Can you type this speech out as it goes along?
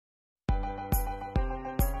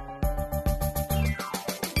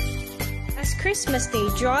As Christmas Day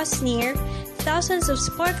draws near, thousands of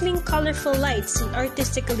sparkling, colorful lights and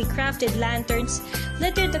artistically crafted lanterns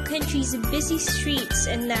litter the country's busy streets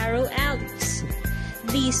and narrow alleys.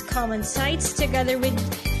 These common sights, together with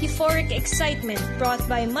euphoric excitement brought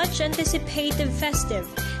by much anticipated festive,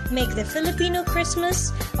 make the Filipino Christmas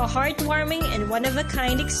a heartwarming and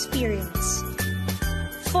one-of-a-kind experience.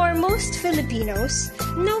 For most Filipinos,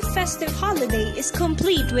 no festive holiday is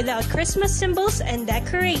complete without Christmas symbols and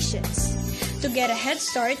decorations. To get a head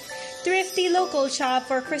start, thrifty local shop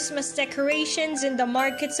for Christmas decorations in the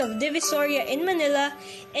markets of Divisoria in Manila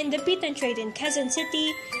and the Piton Trade in Quezon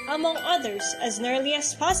City, among others, as nearly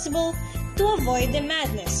as possible to avoid the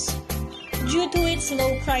madness. Due to its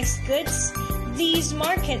low-priced goods, these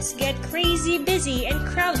markets get crazy busy and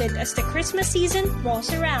crowded as the Christmas season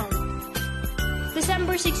rolls around.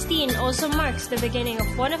 December 16 also marks the beginning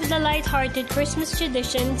of one of the light-hearted Christmas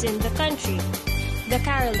traditions in the country, the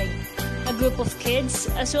caroling. A group of kids,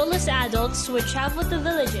 as well as adults, would travel to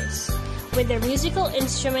villages with their musical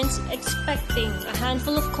instruments, expecting a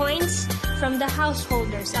handful of coins from the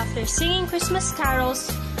householders after singing Christmas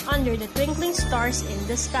carols under the twinkling stars in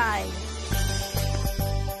the sky.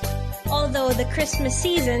 Although the Christmas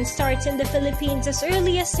season starts in the Philippines as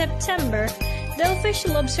early as September, the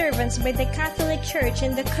official observance by the Catholic Church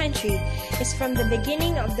in the country is from the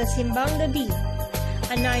beginning of the Simbang Gabi,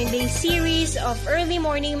 a 9-day series of early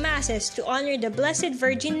morning masses to honor the Blessed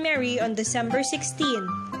Virgin Mary on December 16.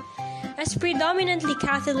 As predominantly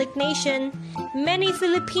Catholic nation, many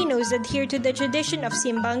Filipinos adhere to the tradition of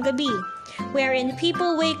Simbang Gabi, wherein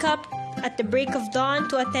people wake up at the break of dawn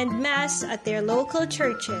to attend Mass at their local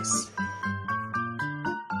churches.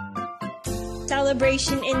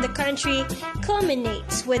 Celebration in the country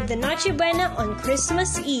culminates with the Noche Buena on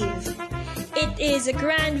Christmas Eve. It is a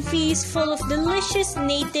grand feast full of delicious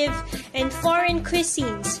native and foreign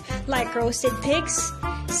cuisines like roasted pigs,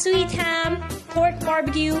 sweet ham, pork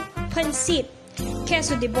barbecue, pancit,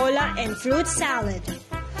 queso de bola, and fruit salad.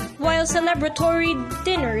 While celebratory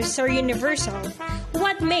dinners are universal,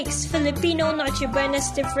 what makes Filipino Noche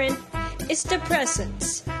Buenas different is the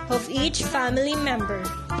presence of each family member.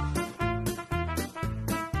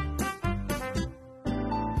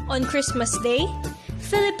 On Christmas Day,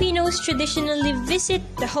 Filipinos traditionally visit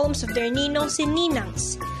the homes of their ninongs and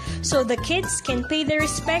ninangs, so the kids can pay their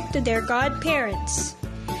respect to their godparents.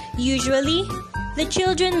 Usually, the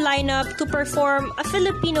children line up to perform a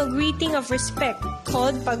Filipino greeting of respect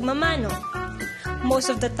called pagmamano. Most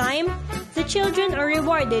of the time, the children are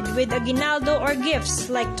rewarded with aguinaldo or gifts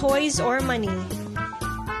like toys or money.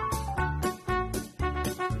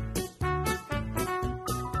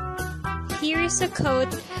 Here is a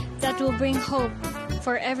quote that will bring hope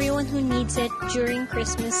for everyone who needs it during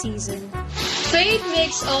Christmas season. Faith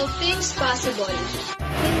makes all things possible.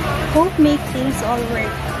 Hope makes things all work.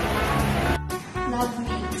 Love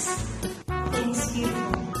makes things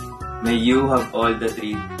beautiful. May you have all the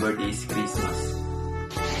treat for this Christmas.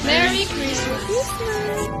 Merry Christmas!